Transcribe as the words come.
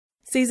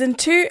Season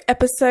 2,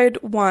 Episode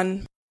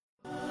 1.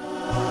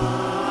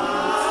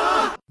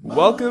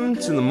 Welcome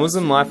to the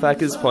Muslim Life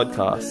Hackers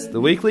podcast, the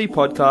weekly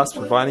podcast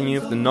providing you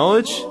with the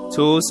knowledge,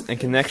 tools, and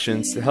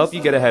connections to help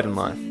you get ahead in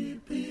life.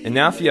 And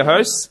now for your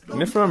hosts,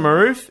 Mifra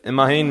Maroof and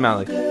Maheen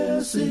Malik.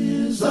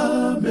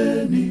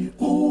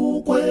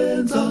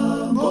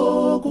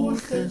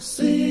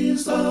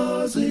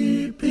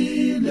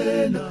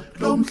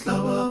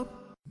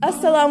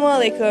 Assalamu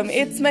alaikum,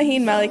 it's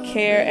Maheen Malik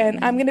here,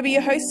 and I'm going to be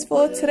your host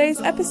for today's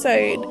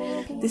episode.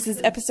 This is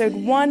episode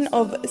 1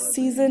 of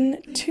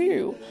season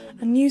 2,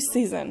 a new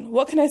season.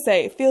 What can I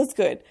say? It feels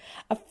good.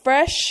 A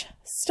fresh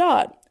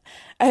start.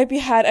 I hope you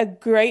had a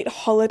great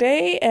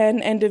holiday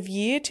and end of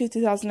year to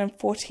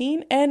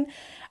 2014, and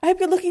I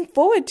hope you're looking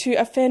forward to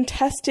a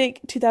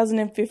fantastic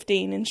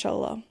 2015,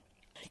 inshallah.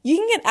 You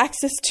can get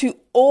access to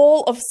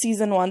all of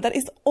season 1, that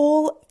is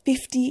all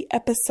 50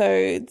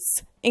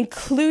 episodes,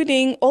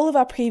 including all of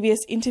our previous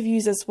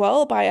interviews as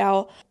well by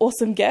our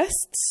awesome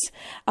guests,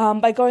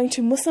 by going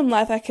to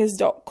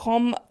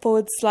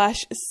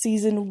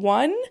muslimlifehackers.com/season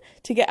 1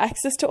 to get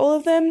access to all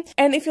of them.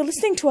 And if you're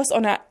listening to us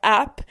on our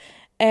app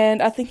and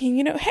are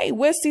thinking, hey,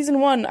 where's season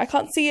 1? I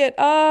can't see it.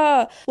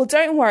 Well,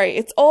 don't worry.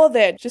 It's all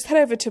there. Just head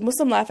over to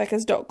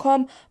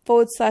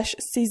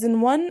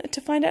muslimlifehackers.com/season 1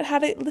 to find out how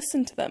to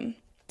listen to them.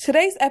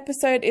 Today's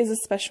episode is a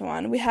special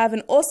one. We have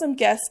an awesome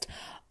guest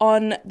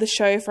on the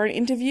show for an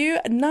interview,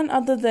 none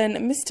other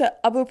than Mr.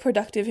 Abu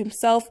Productive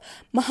himself,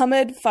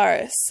 Mohammed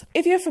Faris.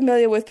 If you're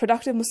familiar with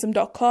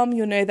productivemuslim.com,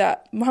 you'll know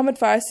that Mohammed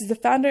Faris is the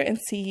founder and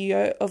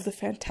CEO of the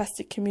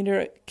fantastic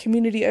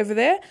community over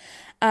there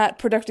at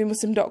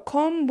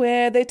productivemuslim.com,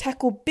 where they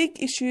tackle big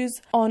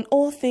issues on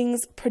all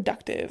things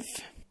productive.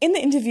 In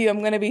the interview, I'm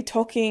going to be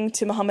talking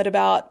to Mohammed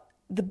about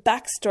the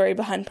backstory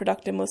behind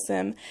Productive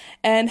Muslim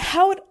and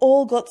how it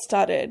all got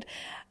started.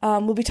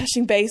 We'll be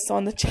touching base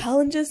on the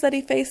challenges that he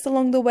faced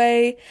along the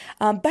way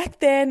back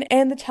then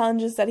and the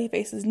challenges that he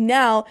faces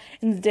now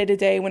in the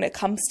day-to-day when it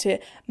comes to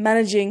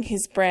managing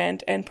his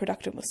brand and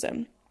Productive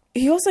Muslim.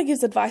 He also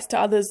gives advice to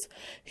others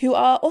who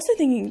are also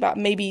thinking about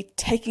maybe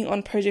taking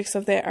on projects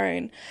of their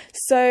own.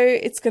 So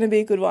it's going to be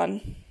a good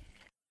one.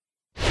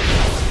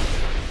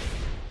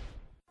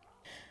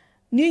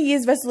 New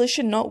Year's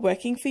resolution not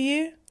working for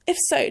you? If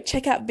so,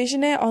 check out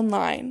Visionaire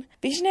Online.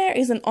 Visionaire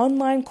is an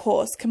online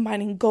course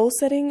combining goal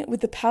setting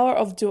with the power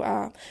of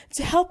dua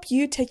to help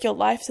you take your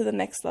life to the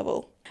next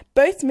level.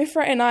 Both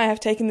Mifra and I have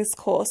taken this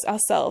course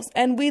ourselves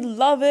and we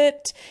love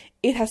it.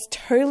 It has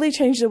totally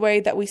changed the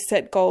way that we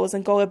set goals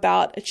and go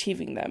about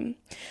achieving them.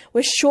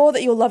 We're sure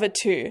that you'll love it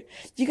too.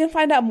 You can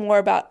find out more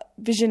about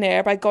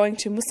Visionaire by going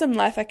to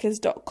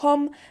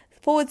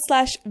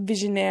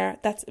muslimlifehackers.com/visionaire.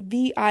 That's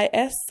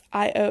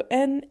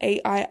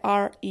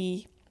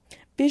VISIONAIRE.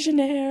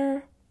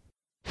 Visionaire.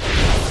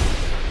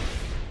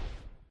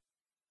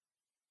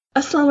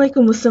 Assalamu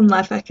alaikum Muslim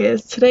Life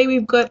Hackers. Today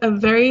we've got a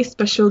very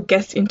special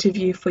guest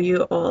interview for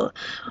you all.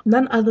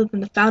 None other than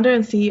the founder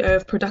and CEO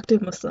of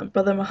Productive Muslim,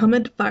 Brother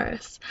Mohammed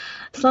Faris.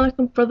 Assalamu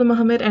alaikum Brother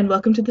Mohammed and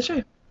welcome to the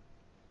show.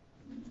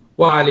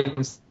 Wa alaikum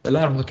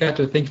assalam wa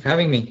barakatuh. Thank you for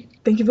having me.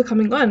 Thank you for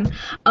coming on.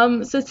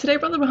 So today,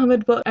 Brother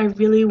Mohammed, what I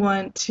really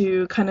want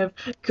to kind of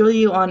grill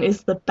you on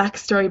is the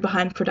backstory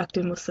behind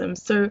Productive Muslim,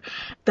 so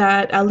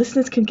that our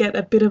listeners can get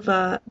a bit of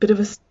a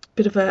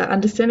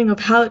understanding of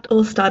how it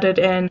all started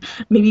and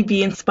maybe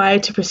be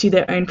inspired to pursue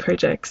their own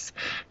projects.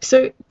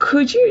 So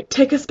could you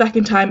take us back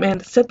in time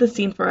and set the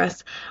scene for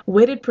us?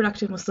 Where did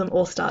Productive Muslim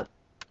all start?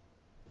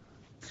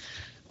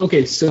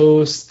 Okay,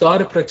 so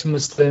started Productive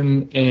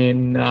Muslim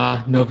in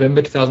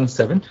November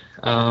 2007.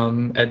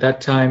 At that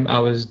time, I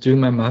was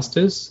doing my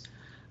master's.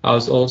 I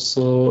was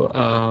also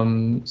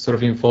sort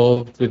of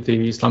involved with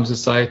the Islam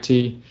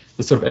Society,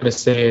 the sort of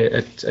MSA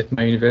at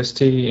my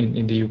university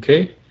in the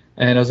UK.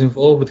 And I was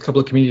involved with a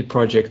couple of community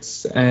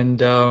projects.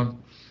 And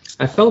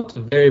I felt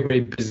very,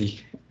 very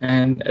busy.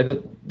 And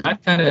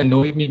that kind of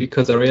annoyed me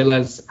because I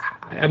realized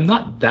I'm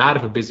not that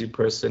of a busy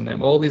person.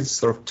 I'm all these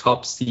sort of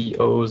top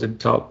CEOs and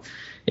top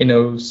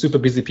super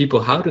busy people.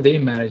 How do they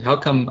manage? How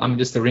come I'm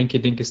just a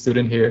rinky-dinky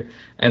student here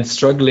and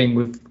struggling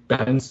with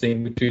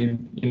balancing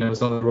between,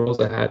 some of the roles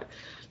I had?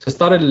 So I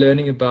started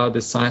learning about the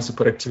science of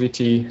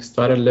productivity,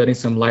 started learning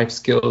some life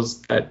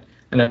skills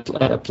and I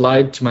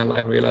applied to my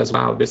life and realized,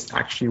 wow, this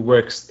actually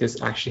works.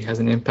 This actually has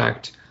an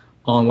impact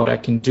on what I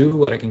can do,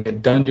 what I can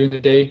get done during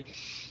the day.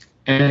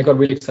 And I got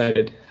really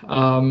excited.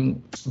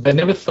 But I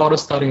never thought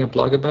of starting a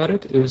blog about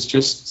it. It was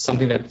just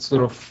something that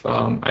sort of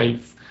I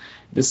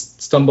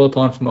just stumbled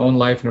upon from my own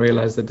life and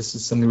realized that this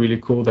is something really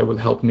cool that will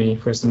help me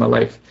for the rest of my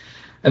life.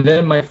 And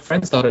then my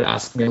friends started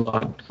asking me a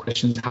lot of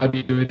questions. How do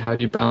you do it? How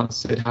do you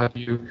balance it? Are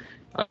you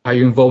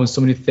involved in so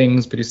many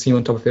things, but you seem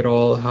on top of it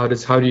all? How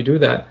do you do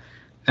that?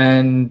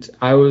 And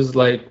I was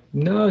like,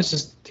 no, it's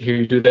just here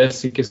you do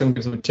this. You give some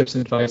tips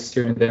and advice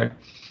here and there.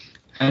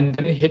 And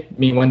then it hit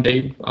me one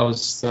day. I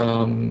was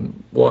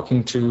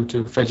walking to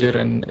Fajr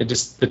and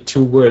the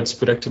two words,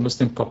 Productive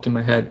Muslim, popped in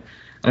my head.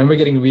 I remember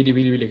getting really,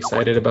 really, really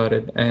excited about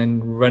it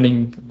and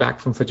running back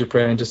from Fajr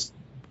prayer and just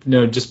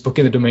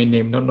booking the domain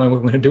name, not knowing what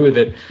I'm going to do with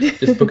it,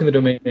 just booking the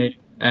domain name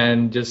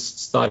and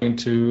just got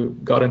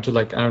into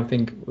like, I don't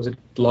think, was it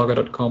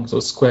blogger.com,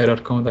 so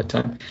square.com at that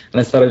time. And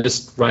I started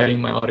just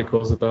writing my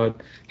articles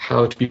about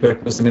how to be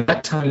better Muslim. At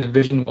that time, the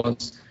vision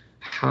was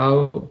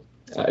how,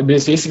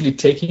 basically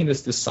taking the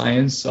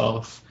science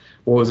of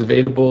what was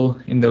available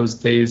in those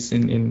days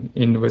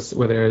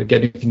whether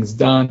getting things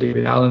done,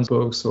 David Allen's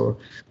books or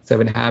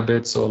 7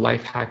 Habits or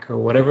Life Hack or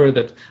whatever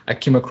that I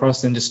came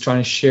across, and just trying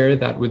to share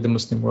that with the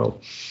Muslim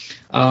world.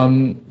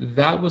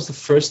 That was the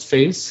first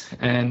phase,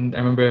 and I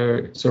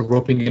remember sort of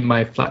roping in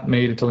my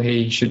flatmate and telling, hey,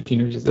 you should,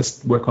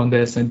 just work on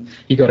this, and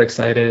he got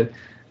excited.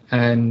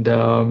 And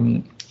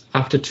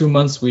after 2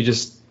 months,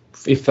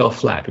 it fell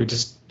flat.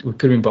 We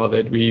couldn't be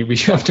bothered. We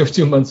after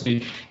 2 months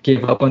we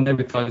gave up on it.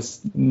 We thought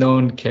no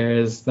one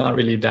cares, not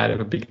really that of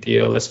a big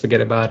deal. Let's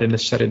forget about it.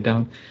 Let's shut it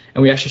down.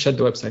 And we actually shut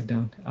the website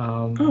down.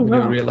 We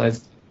never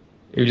realized.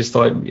 We just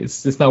thought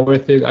it's not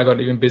worth it. I got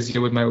even busier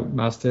with my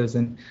masters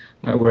and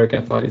my work.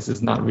 I thought this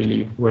is not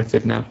really worth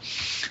it now.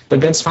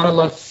 But then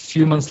subhanAllah, a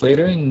few months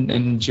later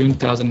in June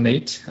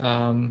 2008,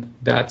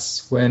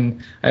 that's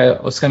when I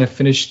was kind of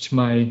finished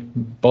my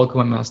bulk of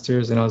my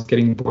masters and I was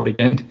getting bored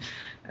again.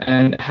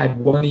 And I had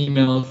one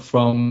email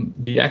from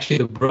the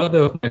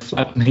brother of my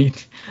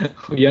flatmate,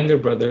 a younger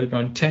brother,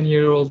 around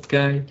 10-year-old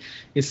guy.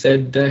 He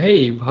said,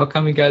 hey, how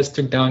come you guys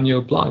took down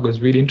your blog? It was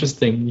really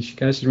interesting. You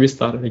guys should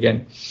restart it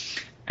again.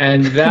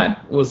 And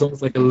that was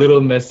almost like a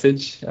little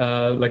message,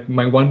 like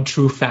my one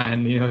true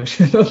fan, I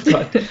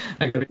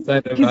got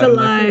excited. He's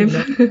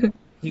alive.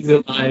 He's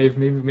alive.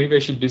 Maybe I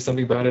should do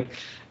something about it.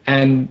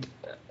 And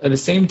at the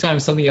same time,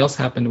 something else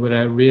happened when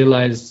I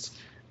realized,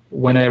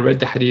 when I read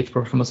the hadith,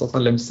 Prophet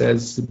Muhammad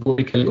says, that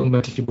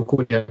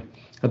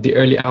the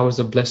early hours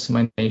are blessed to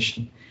my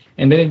nation.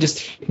 And then it just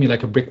hit me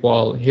like a brick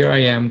wall. Here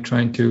I am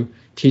trying to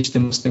teach the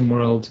Muslim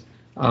world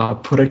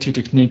productive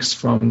techniques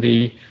from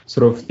the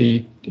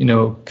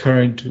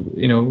current,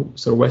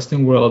 sort of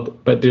Western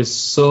world, but there's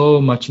so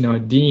much, a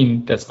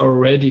deen that's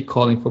already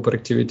calling for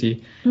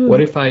productivity.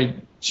 What if I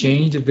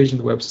change the vision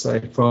of the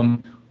website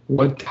from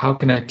how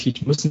can I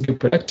teach Muslims to be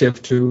productive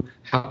to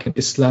how can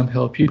Islam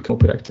help you become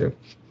productive?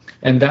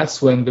 And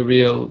that's when the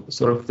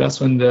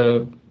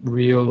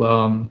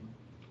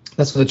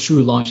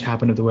true launch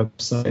happened of the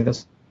website.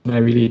 That's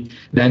when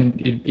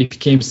it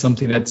became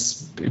something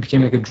it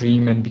became like a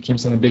dream and became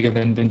something bigger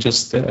than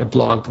just a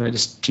blog that I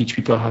just teach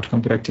people how to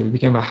become productive. It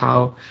became about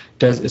how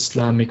does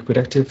Islam make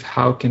productive?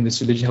 How can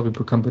this religion help you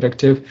become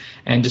productive?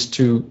 And just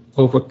to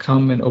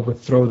overcome and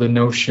overthrow the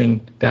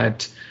notion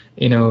that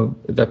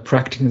that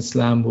practicing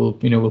Islam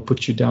will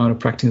put you down, or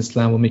practicing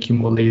Islam will make you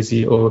more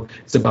lazy, or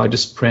it's about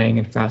just praying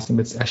and fasting.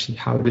 But it's actually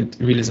how it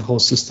really is a whole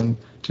system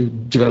to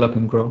develop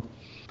and grow.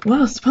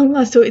 Wow,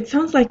 subhanAllah. So it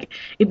sounds like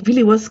it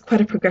really was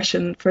quite a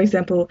progression. For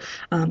example,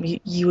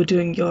 you were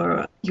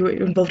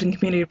involved in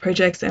community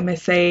projects,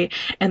 MSA,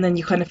 and then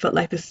you kind of felt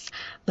like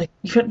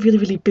you felt really,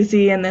 really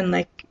busy, and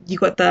then you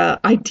got the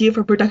idea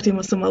for productive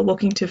Muslim while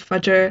walking to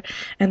Fajr,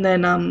 and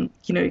then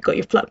you got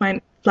your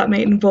flatmate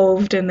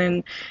involved, and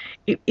then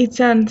it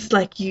sounds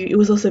like it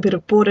was also a bit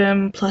of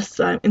boredom plus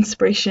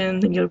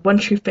inspiration, and you're one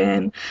true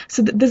fan.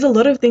 So there's a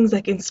lot of things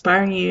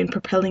inspiring you and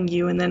propelling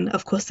you, and then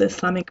of course the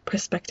Islamic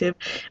perspective.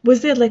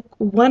 Was there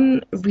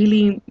one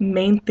really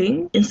main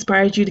thing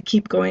inspired you to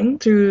keep going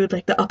through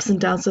the ups and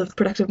downs of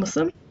Productive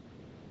Muslim?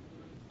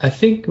 I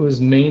think it was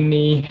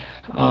mainly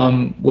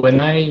when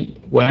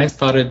I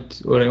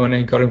started, or when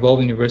I got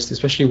involved in university,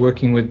 especially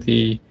working with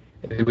the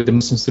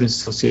Muslim Students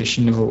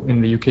Association,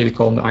 in the UK they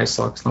call them the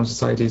ISOC, Islam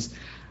Societies.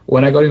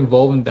 When I got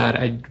involved in that,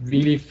 I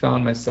really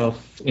found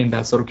myself in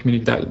that sort of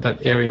community,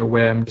 that area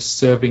where I'm just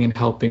serving and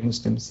helping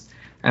Muslims.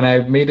 And I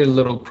made a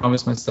little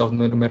promise myself,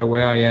 no matter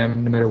where I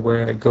am, no matter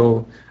where I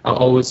go, I'll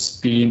always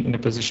be in a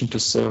position to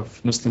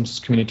serve Muslims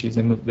communities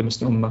and the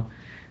Muslim Ummah.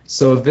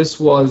 So this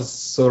was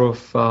sort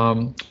of,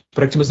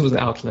 Productive Muslim was an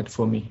outlet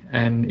for me.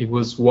 And it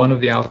was one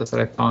of the outlets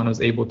that I found I was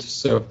able to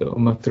serve the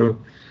Ummah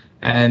through.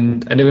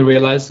 And I never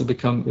realized it would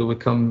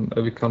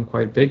become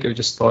quite big. I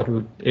just thought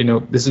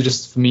this is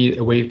just for me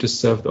a way to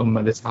serve the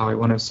Ummah. That's how I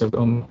want to serve the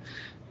Ummah.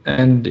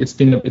 And it's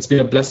been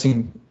a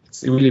blessing.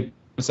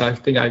 I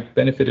think I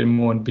benefited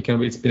more, and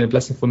it's been a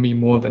blessing for me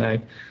more than I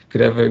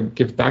could ever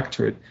give back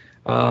to it.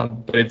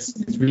 But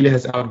it really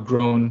has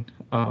outgrown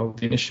the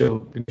initial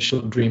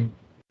dream.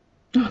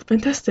 Oh,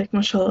 fantastic,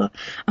 mashallah.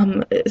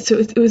 So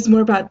it was more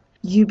about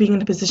you being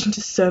in a position to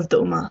serve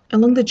the Ummah.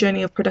 Along the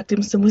journey of Productive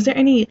Muslim, was there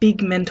any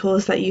big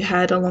mentors that you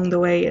had along the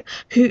way?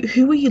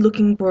 Who were you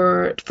looking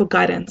for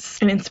guidance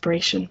and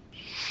inspiration?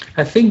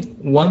 I think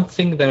one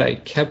thing that I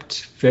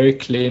kept very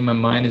clear in my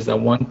mind is I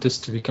want this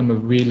to become a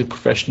really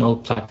professional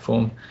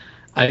platform.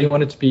 I didn't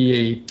want it to be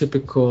a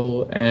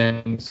typical,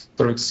 and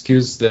sort of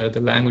excuse the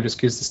language,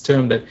 excuse this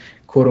term, that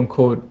quote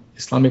unquote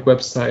Islamic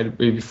website.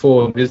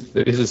 Before this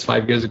is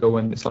 5 years ago,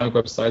 when Islamic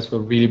websites were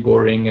really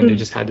boring and they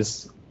just had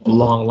this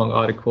long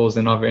articles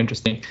and not very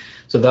interesting.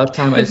 So that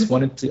time I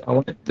wanted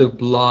the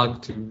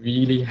blog to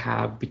really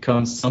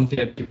become something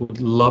that people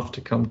would love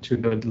to come to,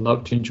 that would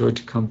love to enjoy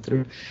to come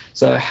through.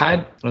 So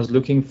I was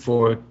looking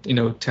for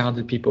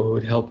talented people who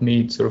would help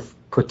me sort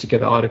of put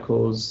together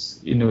articles,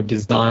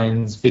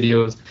 designs,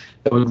 videos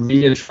that would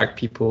really attract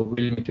people,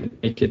 really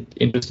make it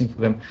interesting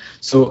for them.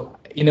 So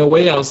in a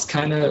way, I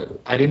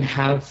didn't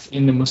have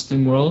in the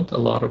Muslim world a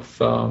lot of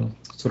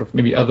sort of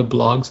maybe other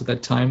blogs at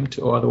that time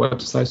or other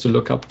websites to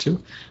look up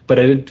to. But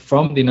I did,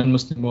 from the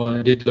non-Muslim world,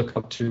 I did look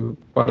up to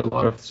quite a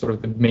lot of sort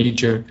of the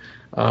major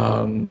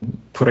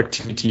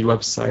productivity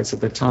websites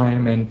at the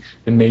time, and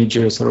the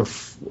major sort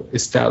of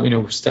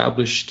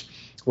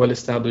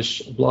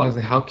well-established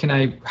blogs. How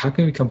can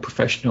we become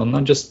professional,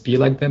 not just be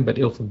like them,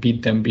 but also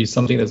beat them, be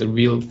something that's a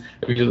real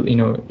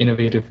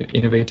innovative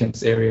in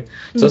this area.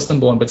 So that's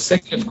number one. But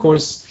second, of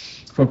course,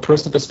 from a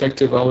personal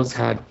perspective, I always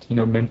had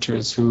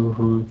mentors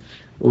who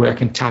I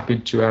can tap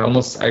into.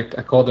 I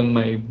call them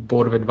my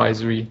board of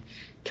advisory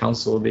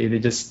council. They're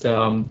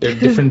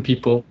different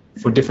people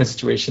for different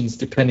situations,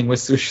 depending what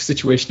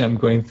situation I'm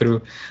going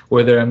through,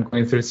 whether I'm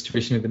going through a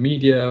situation with the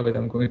media, whether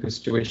I'm going through a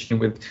situation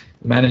with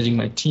managing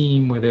my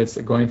team, whether it's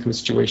going through a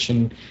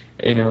situation,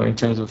 in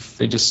terms of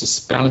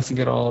just balancing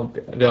it all.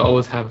 They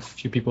always have a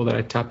few people that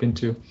I tap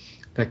into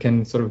that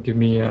can sort of give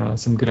me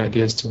some good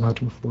ideas to how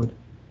to move forward.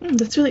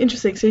 That's really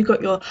interesting. So you've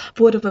got your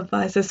board of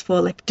advisors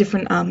for like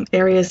different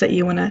areas that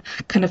you want to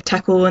kind of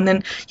tackle, and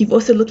then you've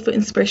also looked for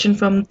inspiration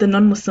from the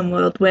non-Muslim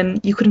world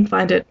when you couldn't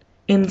find it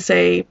in,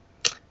 say,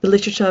 the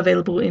literature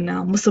available in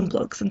Muslim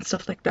blogs and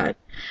stuff like that.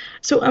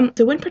 So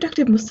when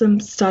Productive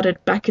Muslims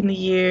started back in the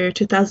year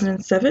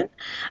 2007,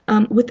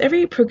 with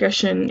every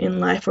progression in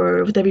life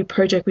or with every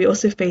project, we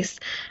also face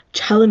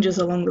challenges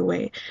along the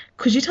way.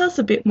 Could you tell us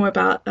a bit more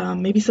about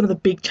maybe some of the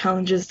big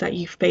challenges that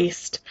you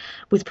faced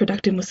with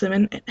Productive Muslim,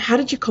 and how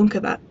did you conquer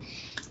that?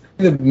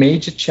 The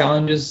major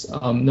challenges,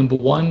 number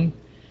one,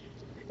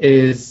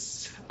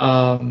 is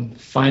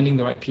finding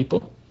the right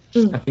people.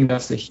 I think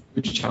that's a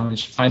huge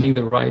challenge, finding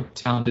the right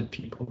talented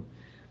people,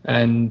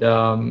 and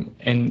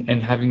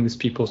having these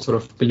people sort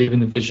of believe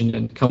in the vision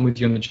and come with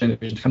you on the journey of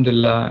the vision.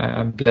 Alhamdulillah,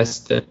 I'm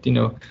blessed that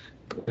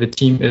the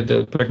team,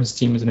 the Productive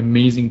team, is an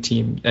amazing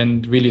team,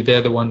 and really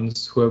they're the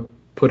ones who are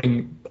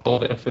putting all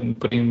the effort and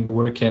putting the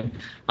work in.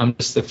 I'm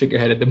just the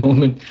figurehead at the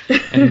moment,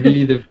 and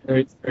really they're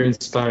very, very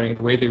inspiring.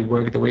 The way they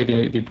work, the way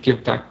they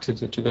give back to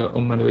the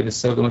Ummah, the way they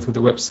serve them through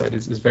the website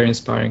is very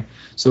inspiring.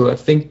 So I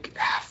think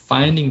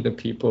finding the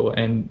people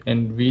and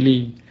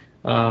really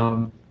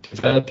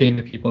developing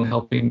the people and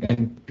helping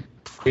and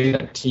create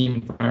that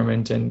team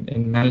environment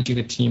and managing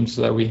the team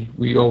so that we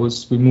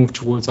move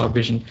towards our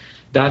vision.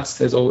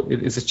 It's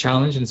a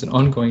challenge, and it's an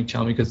ongoing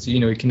challenge, because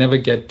you can never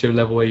get to a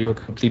level where you're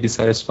completely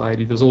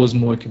satisfied. There's always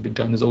more that can be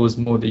done. There's always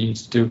more that you need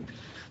to do.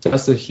 So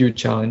that's a huge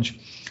challenge.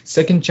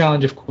 Second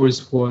challenge, of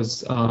course,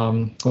 was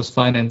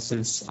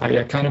finances.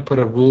 I kind of put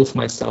a rule for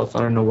myself. I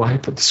don't know why I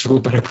put this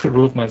rule, but I put a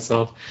rule for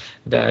myself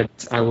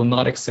that I will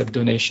not accept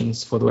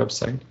donations for the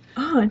website.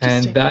 Oh,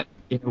 interesting. And that,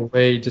 in a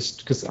way, just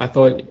because I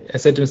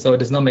said to myself, it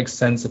does not make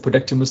sense. A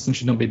productive Muslim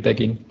should not be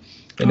begging.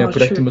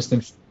 Productive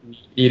Muslim should be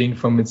eating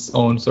from its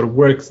own sort of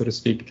work, so to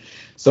speak.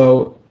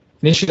 So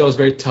initially, that was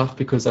very tough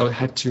because I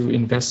had to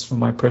invest from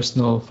my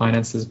personal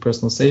finances,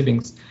 personal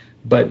savings.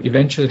 But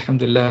eventually,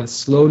 alhamdulillah,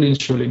 slowly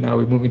and surely now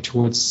we're moving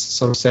towards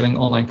sort of selling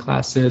online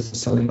classes,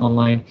 selling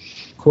online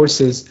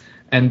courses,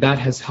 and that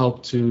has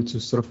helped to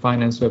sort of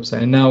finance the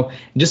website. And now,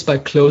 just by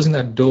closing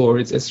that door,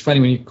 it's funny,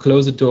 when you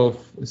close the door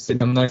of, say,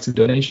 I'm not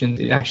accepting donations,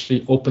 it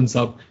actually opens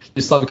up.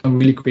 You start to become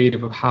really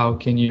creative of how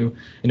can you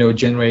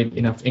generate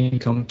enough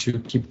income to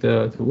keep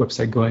the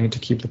website going, to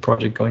keep the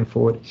project going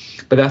forward.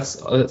 But that's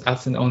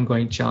an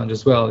ongoing challenge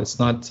as well. It's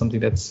not something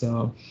that's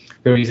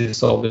very easy to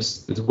solve.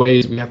 There's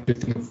ways, we have to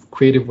think of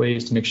creative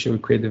ways to make sure we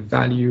create the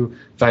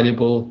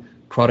valuable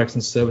products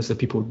and services that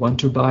people want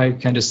to buy. We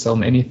can't just sell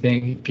them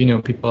anything.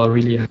 People are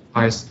really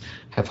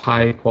have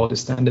high quality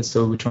standards,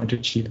 so we're trying to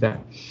achieve that.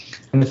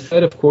 And the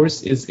third, of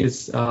course,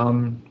 is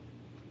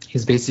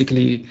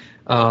basically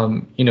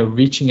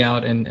reaching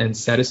out and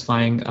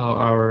satisfying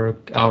our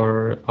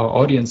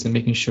audience and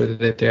making sure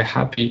that they're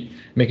happy,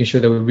 making sure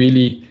that we're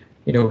really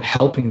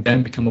helping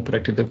them become more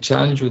productive. The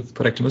challenge with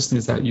Productive Muslim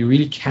is that you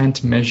really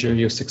can't measure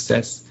your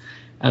success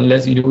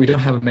unless we don't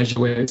have a measure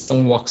where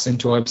someone walks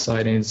into our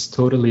website and it's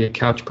totally a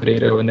couch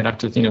potato, and then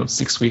after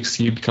 6 weeks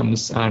he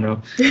becomes, I don't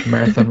know, a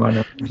marathon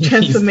runner.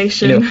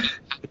 Transformation.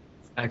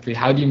 Exactly.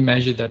 How do you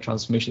measure that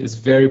transformation? It's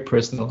very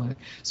personal.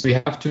 So we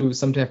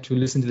sometimes have to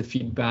listen to the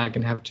feedback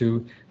and have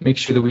to make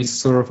sure that we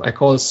I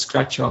call it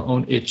scratch our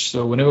own itch.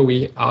 So whenever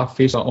we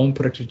face our own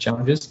productive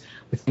challenges,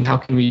 we think, how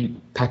can we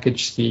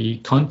package the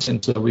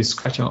content so that we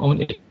scratch our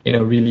own itch,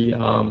 really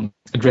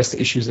address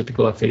the issues that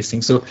people are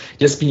facing. So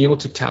just being able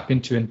to tap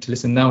into and to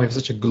listen. Now we have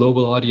such a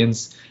global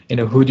audience.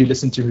 Who do you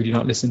listen to? Who do you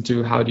not listen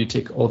to? How do you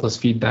take all those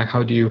feedback?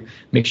 How do you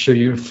make sure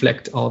you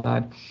reflect all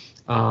that?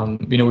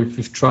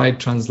 We've tried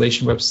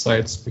translation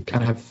websites. We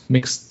kind of have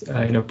mixed,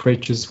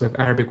 approaches. We have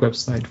Arabic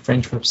website,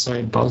 French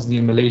website,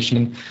 Bosnian,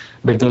 Malaysian,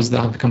 but those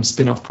that have become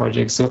spin-off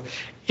projects. So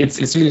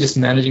it's really just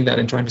managing that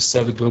and trying to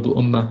serve the global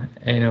ummah.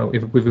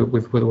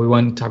 With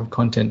one type of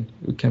content,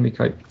 it can be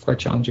quite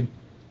challenging.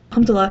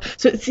 Alhamdulillah.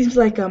 So it seems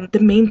like the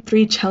main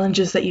three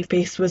challenges that you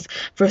faced was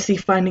firstly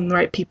finding the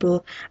right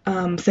people,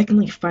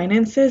 secondly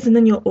finances, and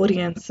then your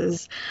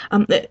audiences.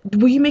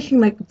 Were you making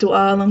like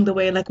dua along the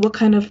way? Like what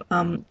kind of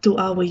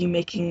dua were you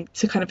making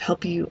to kind of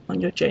help you on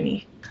your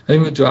journey? I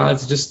think with dua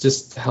is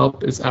just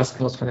help is ask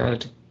Allah subhanahu wa ta'ala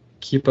to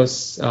keep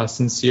us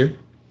sincere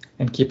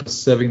and keep us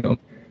serving the Ummah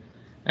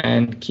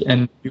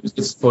and use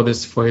this for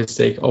His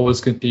sake.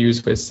 Always going to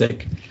use for His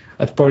sake.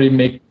 I'd probably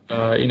make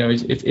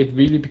it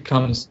really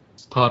becomes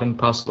part and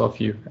parcel of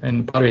you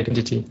and part of your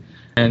identity,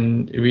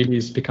 and it really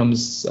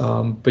becomes.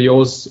 But you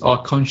always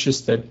are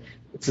conscious that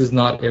this is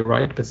not a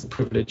right, but it's a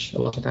privilege.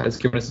 Allah subhanahu wa ta'ala has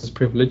given us this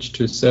privilege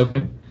to serve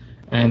Him,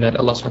 and that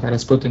Allah subhanahu wa ta'ala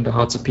has put in the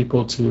hearts of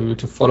people to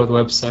follow the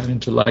website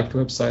and to like the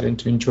website and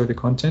to enjoy the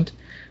content.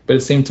 But at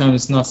the same time,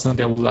 it's not something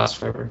that will last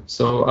forever.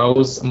 So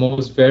I'm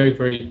always very,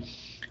 very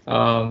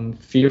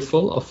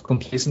fearful of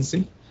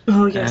complacency.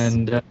 Oh yes.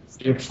 And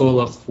fearful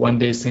of one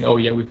day saying, "Oh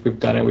yeah, we've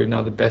done it. We're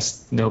now the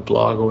best,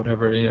 blog or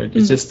whatever."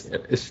 It's just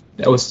as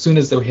soon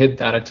as they hit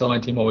that, I tell my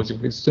team always,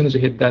 as soon as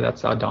we hit that,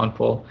 that's our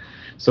downfall.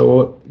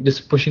 So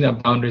just pushing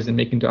up boundaries and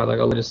making dua, like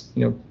Allah, just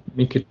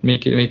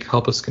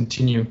help us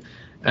continue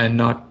and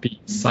not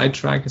be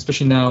sidetracked.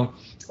 Especially now,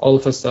 all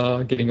of us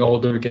are getting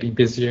older, getting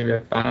busier, we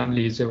have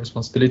families, we have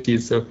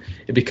responsibilities, so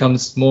it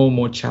becomes more and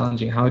more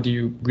challenging. How do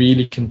you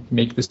really can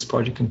make this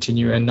project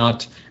continue and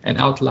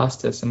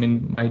outlast us? I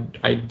mean, my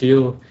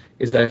ideal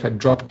is that if I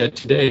drop dead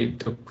today,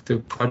 the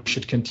project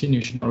should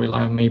continue, should not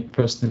rely on me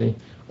personally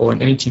or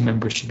on any team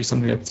member. It should be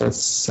something that's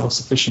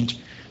self-sufficient.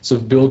 So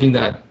building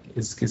that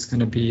is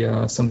going to be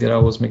something that I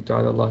always make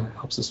dua that Allah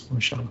helps us for,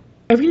 inshallah.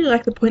 I really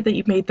like the point that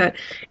you made that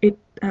it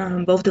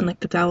involved in like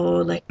the dawah,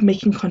 or like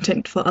making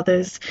content for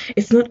others.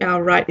 It's not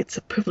our right, it's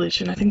a privilege,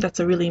 and I think that's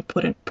a really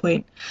important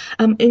point.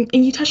 And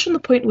you touched on the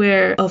point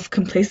of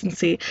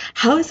complacency.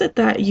 How is it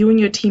that you and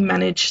your team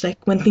manage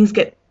like when things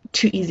get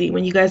too easy,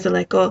 when you guys are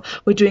like, "Oh,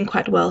 we're doing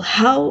quite well"?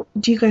 How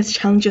do you guys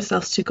challenge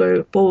yourselves to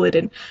go forward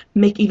and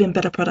make even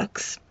better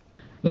products?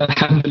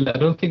 Alhamdulillah, I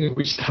don't think we've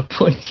reached that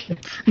point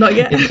yet. Not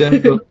yet. In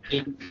terms of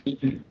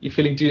you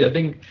feeling too, I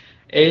think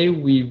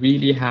we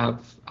really have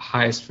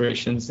high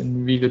aspirations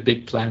and really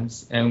big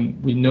plans,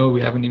 and we know we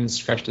haven't even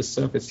scratched the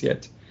surface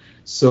yet.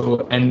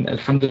 So, and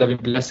alhamdulillah,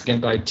 I've been blessed again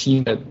by a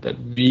team that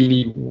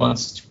really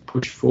wants to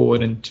push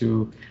forward and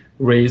to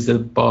raise the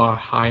bar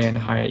higher and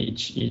higher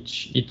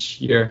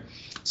each year.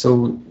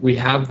 So we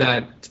have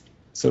that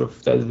sort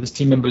of those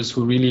team members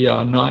who really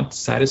are not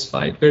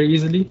satisfied very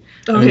easily.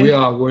 Okay. I mean, we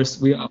are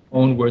our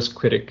own worst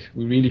critic.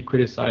 We really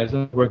criticize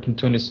our work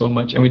internally so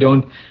much, and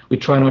we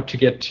try not to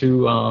get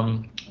too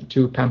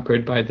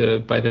pampered by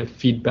the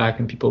feedback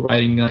and people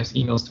writing nice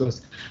emails to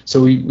us.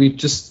 So we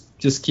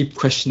just keep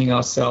questioning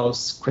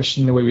ourselves,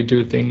 questioning the way we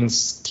do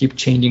things, keep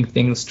changing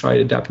things, try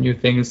to adapt new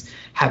things.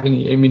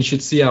 You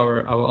should see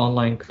our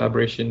online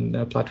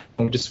collaboration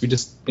platform. We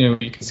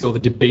you can see all the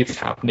debates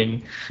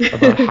happening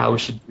about how we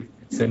should do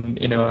things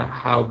and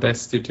how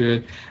best to do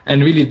it.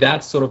 And really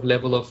that sort of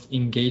level of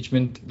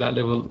engagement, that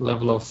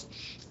level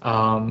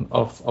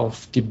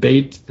of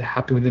debate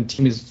happening within the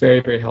team is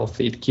very, very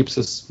healthy. It keeps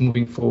us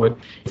moving forward.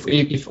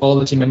 If all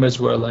the team members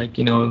were like,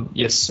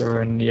 yes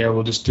sir, and yeah,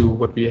 we'll just do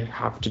what we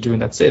have to do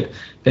and that's it,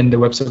 then the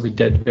website would be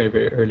dead very,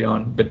 very early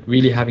on. But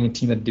really having a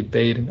team that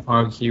debate and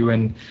argue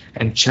and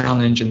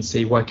challenge and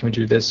say, why can we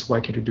do this,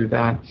 why can't we do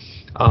that,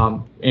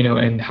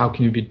 and how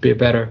can we be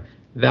better,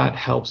 that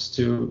helps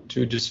to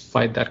just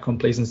fight that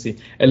complacency,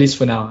 at least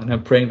for now. And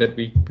I'm praying that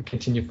we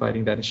continue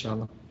fighting that,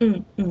 inshallah.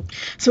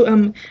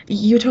 So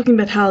you're talking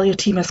about how your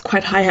team has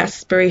quite high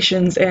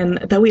aspirations and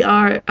that we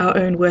are our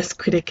own worst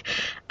critic.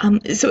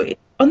 So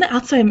on the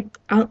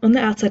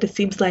outside, it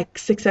seems like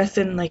success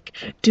and like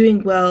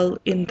doing well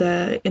in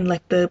the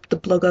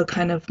blogger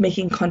kind of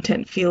making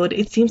content field,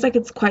 it seems like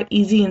it's quite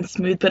easy and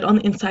smooth. But on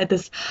the inside,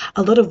 there's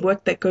a lot of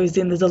work that goes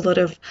in. There's a lot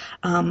of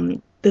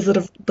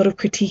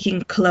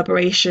critiquing,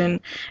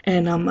 collaboration,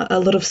 and a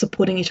lot of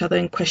supporting each other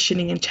and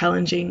questioning and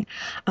challenging.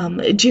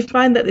 Do you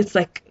find that it's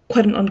like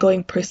quite an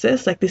ongoing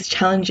process, like this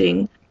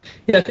challenging?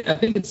 Yeah, I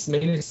think it's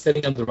mainly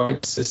setting up the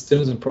right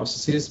systems and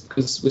processes,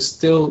 because we're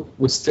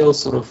still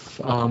sort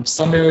of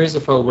some areas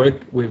of our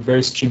work we're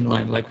very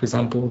streamlined. Like for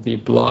example, the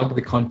blog,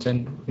 the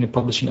content,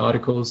 publishing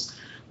articles.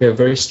 We have a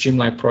very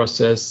streamlined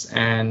process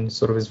and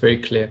sort of is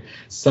very clear.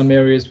 Some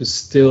areas we're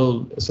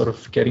still sort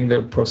of getting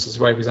the process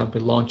right. For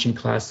example, launching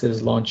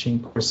classes, launching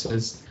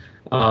courses.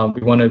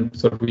 We want to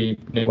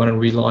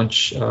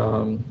relaunch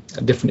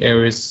different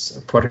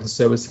areas, products and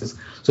services.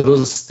 So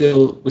we're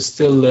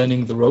still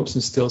learning the ropes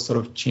and still sort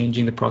of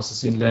changing the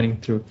process and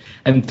learning through.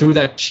 And through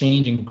that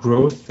change and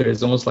growth, there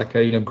is almost like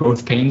a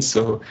growth pain.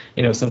 So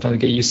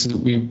sometimes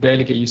we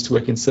barely get used to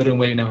working a certain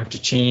way. Now we have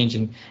to change,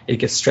 and it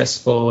gets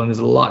stressful, and there's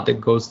a lot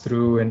that goes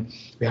through, and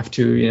we have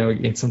to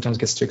it sometimes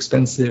gets too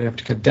expensive. We have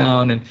to cut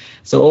down, and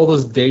so all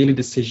those daily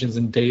decisions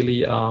and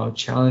daily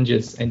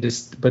challenges. And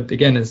but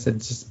again, it's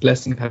just a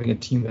blessing of having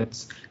a team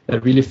that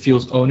really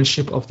feels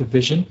ownership of the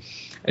vision.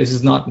 This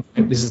is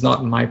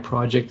not my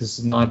project. This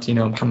is not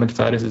Mohammed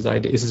Faris's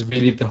idea. This is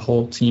really the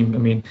whole team. I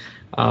mean,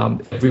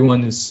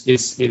 Everyone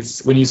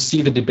is when you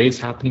see the debates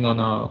happening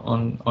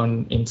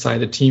on inside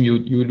the team,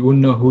 you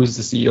wouldn't know who's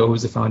the CEO,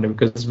 who's the founder,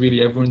 because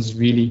really everyone's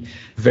really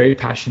very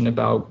passionate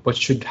about what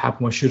should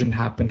happen, what shouldn't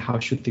happen, how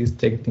should things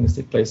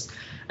take place.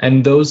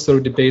 And those sort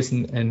of debates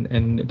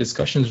and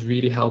discussions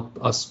really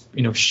help us,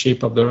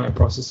 shape up the right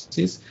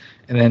processes.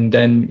 And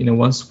then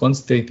once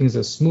the things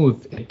are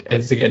smooth,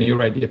 as again, you're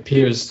right, it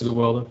appears to the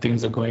world that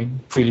things are going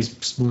pretty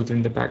smooth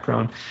in the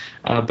background.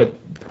 But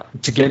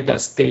to get that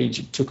stage,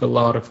 it took a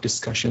lot of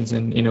discussions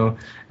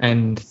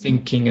and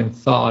thinking and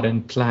thought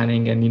and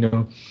planning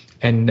and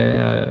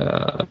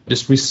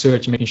just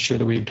research, making sure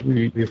that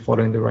we're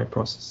following the right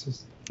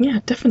processes. Yeah,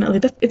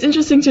 definitely. It's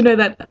interesting to know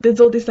that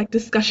there's all this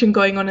discussion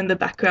going on in the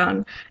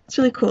background. It's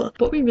really cool.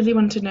 What we really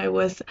wanted to know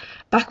was,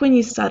 back when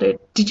you started,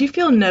 did you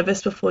feel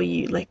nervous before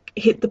you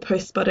hit the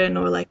post button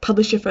or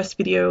publish your first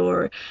video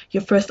or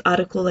your first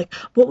article?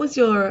 What was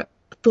your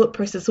thought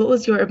process? What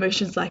was your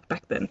emotions like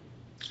back then?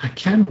 I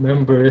can't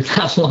remember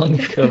that long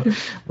ago,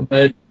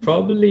 but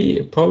probably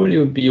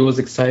it was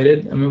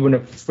excited. I remember when I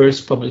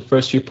first published the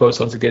first few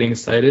posts, I was getting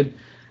excited.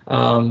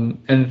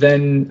 And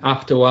then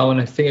after a while, when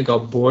I think I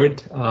got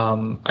bored,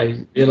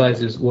 I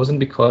realized it wasn't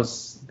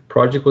because the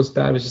project was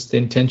bad, it was just the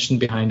intention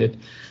behind it.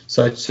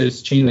 So I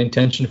just changed the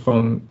intention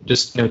from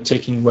just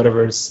taking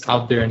whatever's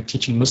out there and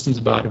teaching Muslims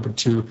about it, but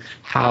to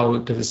how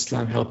does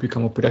Islam help you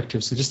become more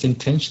productive. So just the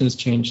intentions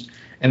changed,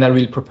 and that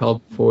really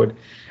propelled forward.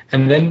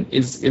 And then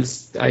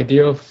is the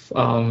idea of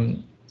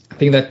I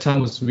think that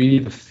time was really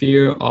the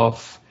fear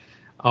of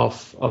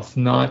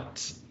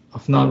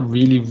not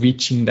really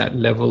reaching that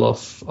level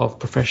of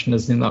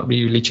professionalism, not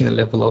really reaching the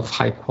level of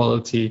high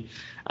quality.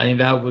 I think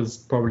that was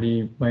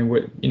probably my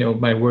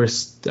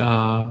worst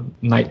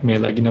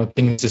nightmare.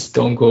 Things just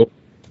don't go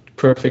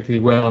perfectly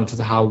well in terms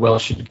of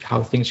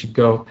how things should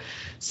go.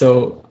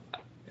 So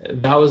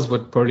that was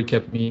what probably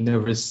kept me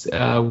nervous.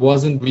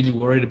 Wasn't really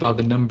worried about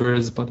the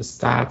numbers, about the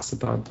stats,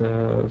 about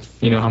the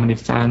how many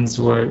fans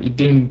were.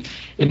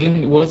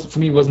 For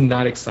me, it wasn't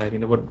that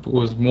exciting. What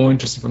was more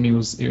interesting for me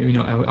was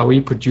are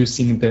we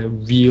producing the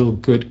real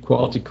good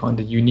quality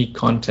content, unique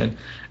content,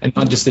 and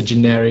not just the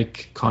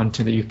generic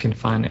content that you can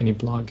find on any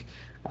blog.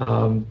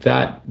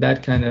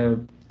 That kind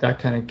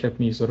of kept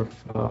me sort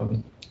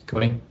of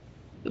going.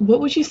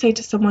 What would you say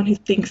to someone who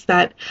thinks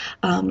that,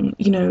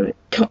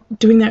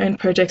 doing their own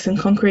projects and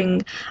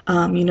conquering,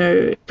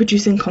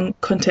 producing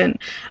content,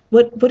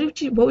 what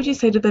would you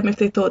say to them if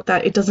they thought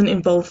that it doesn't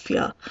involve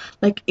fear?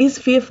 Is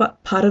fear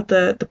part of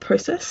the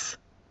process?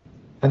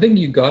 I think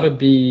you gotta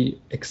be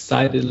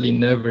excitedly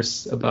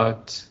nervous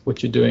about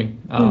what you're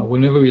doing.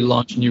 Whenever we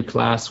launch a new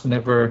class,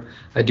 whenever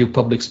I do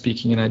public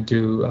speaking and I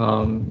do,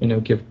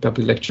 give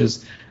public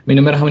lectures, no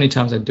matter how many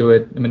times I do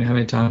it, no matter how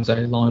many times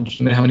I launch,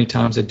 no matter how many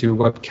times I do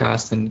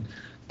webcasts and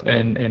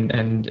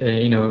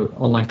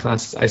online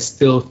classes, I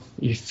still,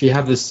 if you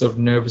have this sort of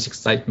nervous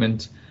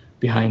excitement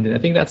behind it, I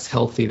think that's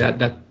healthy.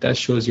 That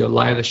shows you're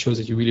alive. That shows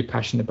that you're really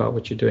passionate about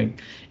what you're doing.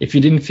 If you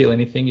didn't feel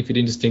anything, if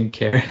you just didn't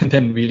care,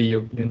 then really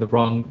you're in the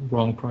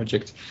wrong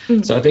project.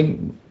 So I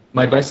think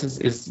my advice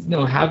is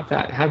have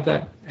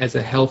that as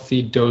a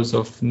healthy dose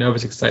of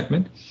nervous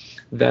excitement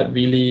that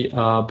really,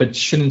 but it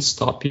shouldn't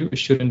stop you. It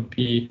shouldn't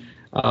be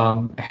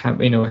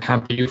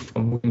hamper you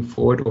from moving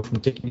forward or from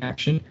taking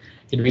action.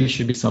 It really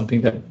should be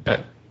something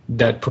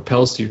that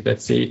propels you.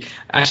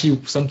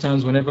 Actually,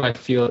 sometimes whenever I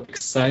feel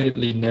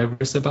excitedly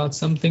nervous about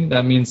something,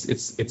 that means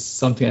it's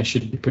something I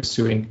should be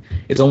pursuing.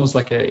 It's almost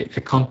like a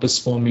compass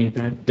for me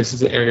that this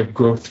is an area of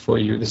growth for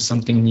you. This is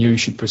something new you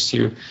should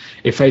pursue.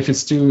 If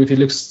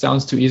it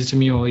sounds too easy to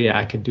me, oh yeah,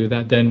 I could do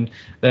that, then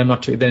I'm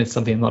not. Then it's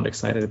something I'm not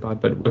excited about.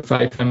 But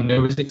if I'm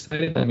nervously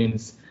excited, that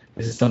means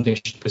this is something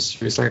I should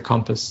pursue. It's like a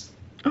compass.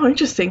 Oh,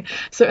 interesting.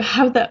 So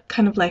have that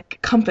kind of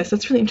compass.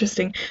 That's really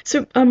interesting.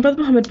 So, Brother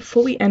Mohammed,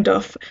 before we end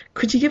off,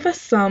 could you give us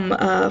some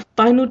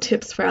final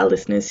tips for our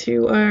listeners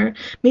who are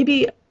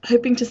maybe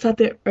hoping to start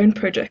their own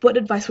project? What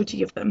advice would you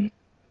give them?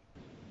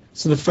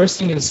 So the first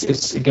thing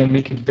is again,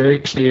 make it very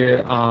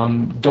clear.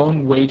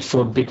 Don't wait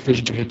for a big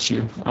vision to hit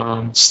you.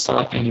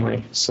 Start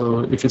anyway. So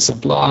if it's a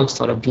blog,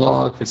 start a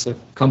blog. If it's a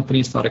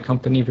company, start a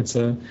company. If it's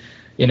a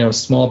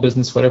small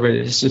business, whatever it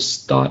is,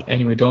 just start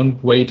anyway.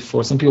 Don't wait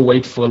for, some people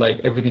wait for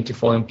everything to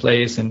fall in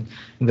place and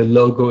the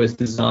logo is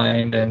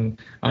designed and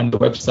the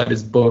website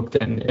is booked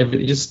and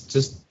everything.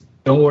 Just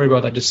don't worry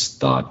about that. Just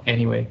start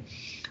anyway.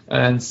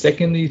 And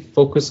secondly,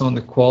 focus on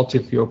the quality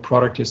of your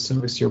product, your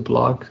service, your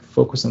blog.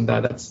 Focus on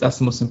that. That's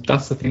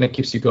the thing that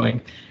keeps you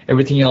going.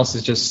 Everything else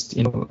is just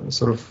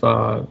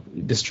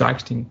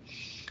distracting.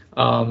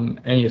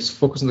 And yes,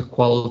 focus on the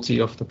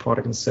quality of the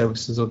product and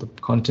services or the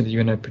content that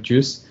you're going to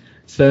produce.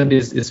 Third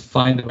is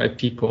find the right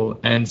people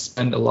and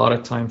spend a lot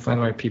of time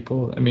finding the right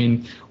people. I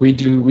mean, we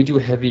do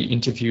heavy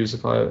interviews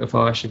of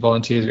our actually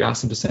volunteers. We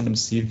ask them to send them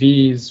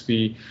CVs.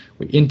 We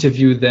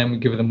interview them. We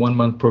give them 1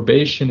 month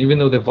probation. Even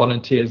though they're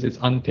volunteers, it's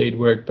unpaid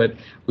work. But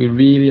we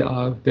really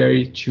are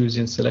very choosy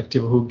and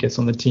selective who gets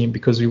on the team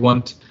because we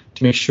want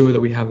to make sure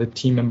that we have the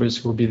team members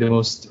who will be the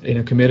most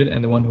committed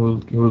and the one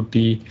who will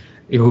be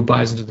who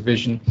buys into the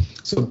vision.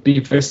 So be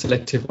very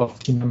selective of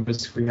team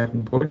members who you have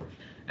on board.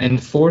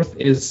 And fourth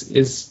is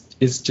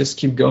just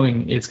keep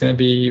going. It's going to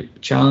be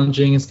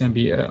challenging. It's going to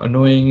be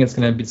annoying. It's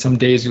going to be some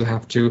days you'll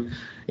have to,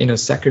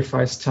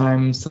 sacrifice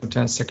time,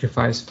 sometimes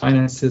sacrifice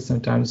finances,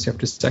 sometimes you have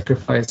to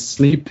sacrifice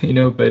sleep,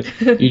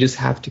 but you just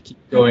have to keep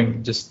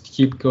going. Just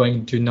keep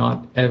going. Do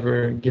not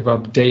ever give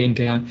up day in,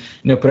 day out.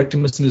 Productive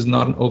Muslim is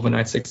not an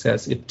overnight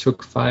success. It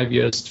took 5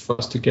 years for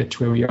us to get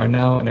to where we are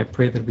now, and I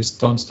pray that we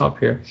don't stop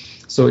here.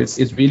 So it's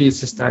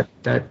just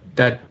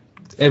that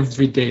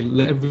every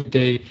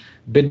day,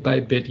 bit by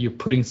bit, you're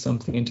putting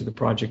something into the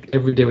project.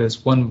 Every day, whether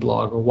it's one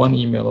blog or one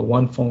email or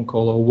one phone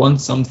call or one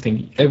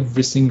something,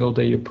 every single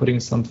day you're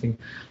putting something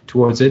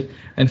towards it.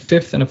 And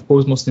fifth, and of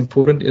course most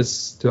important,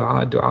 is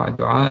dua,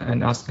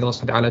 and asking Allah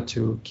subhanahu wa ta'ala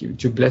to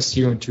bless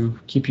you and to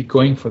keep you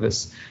going for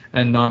this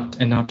and not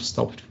to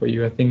stop it for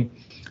you. I think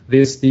that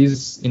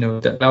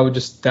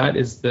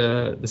is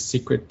the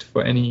secret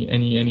for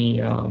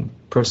any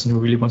person who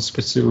really wants to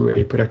pursue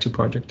a productive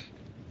project.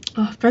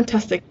 Oh,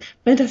 fantastic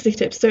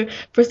tips. So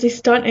firstly,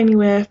 start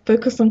anywhere,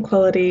 focus on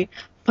quality,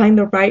 find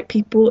the right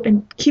people,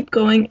 and keep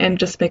going, and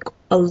just make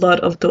a lot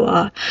of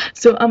dua.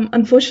 So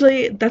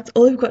unfortunately, that's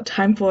all we've got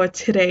time for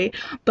today.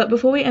 But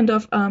before we end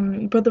off,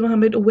 Brother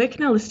Mohammed, where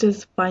can our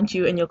listeners find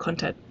you and your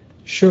content?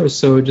 Sure.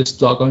 So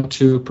just log on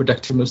to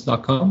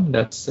productivemuslim.com.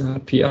 That's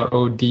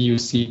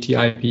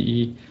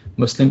PRODUCTIVE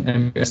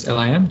Muslim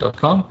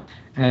MUSLIM.com.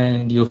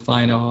 And you'll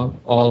find all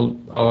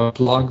our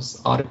blogs,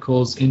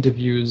 articles,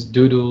 interviews,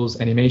 doodles,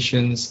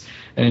 animations,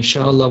 and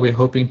inshallah we're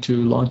hoping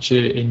to launch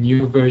a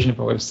new version of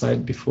our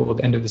website before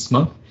the end of this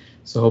month.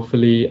 So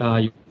hopefully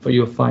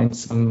you'll find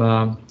some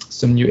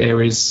new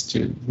areas.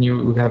 We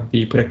have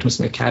the Productive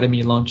Muslim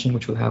Academy launching,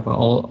 which will have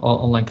all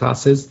online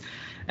classes,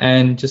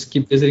 and just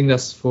keep visiting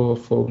us for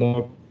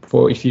more.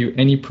 For if you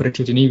any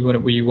productivity need,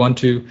 we want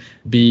to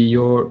be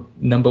your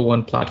number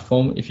one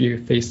platform if you're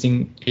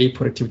facing a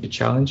productivity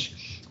challenge,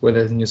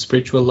 whether it's in your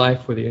spiritual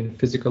life, whether in your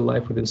physical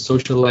life, whether in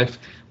social life,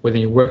 whether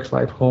in your work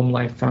life, home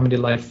life, family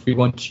life. We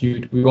want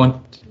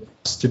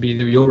us to be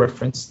your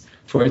reference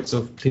for it.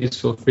 So please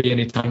feel free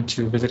anytime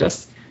to visit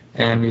us,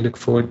 and we look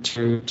forward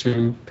to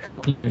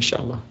helping you,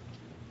 inshallah.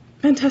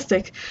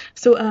 Fantastic.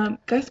 So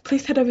guys,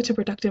 please head over to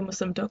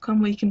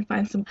productivemuslim.com, where you can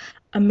find some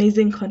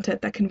amazing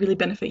content that can really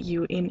benefit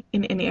you in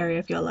any area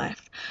of your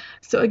life.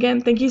 So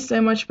again, thank you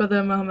so much,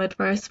 Brother Mohammed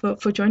Faris,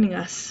 for joining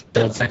us.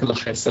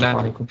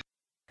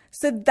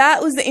 So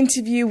that was the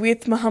interview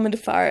with Mohammed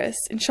Faris.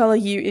 Inshallah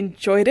you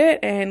enjoyed it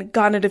and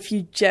garnered a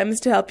few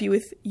gems to help you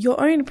with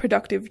your own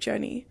productive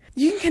journey.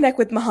 You can connect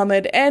with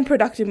Mohammed and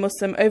Productive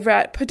Muslim over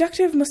at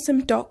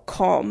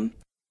productivemuslim.com.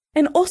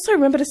 And also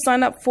remember to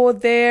sign up for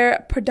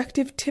their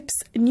Productive Tips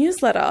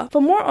newsletter.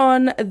 For more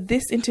on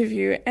this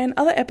interview and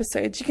other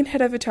episodes, you can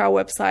head over to our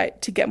website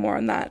to get more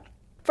on that.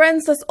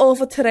 Friends, that's all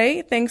for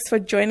today. Thanks for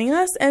joining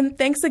us, and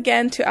thanks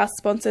again to our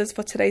sponsors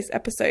for today's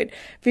episode,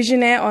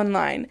 Visionaire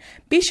Online.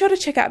 Be sure to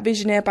check out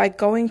Visionaire by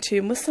going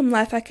to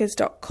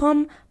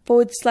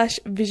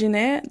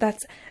muslimlifehackers.com/Visionaire.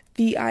 That's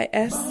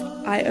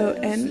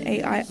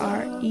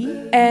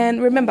VISIONAIRE.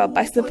 And remember,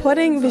 by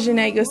supporting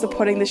Visionaire, you're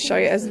supporting the show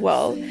as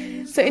well.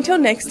 So until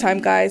next time,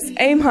 guys,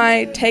 aim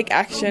high, take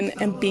action,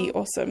 and be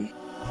awesome.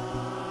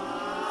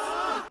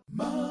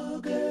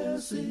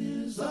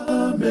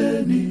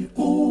 Ameni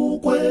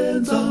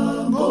ukwenza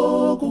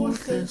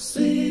ngokuhle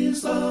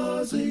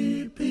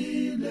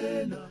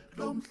sisazipilela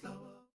lo mhlaba.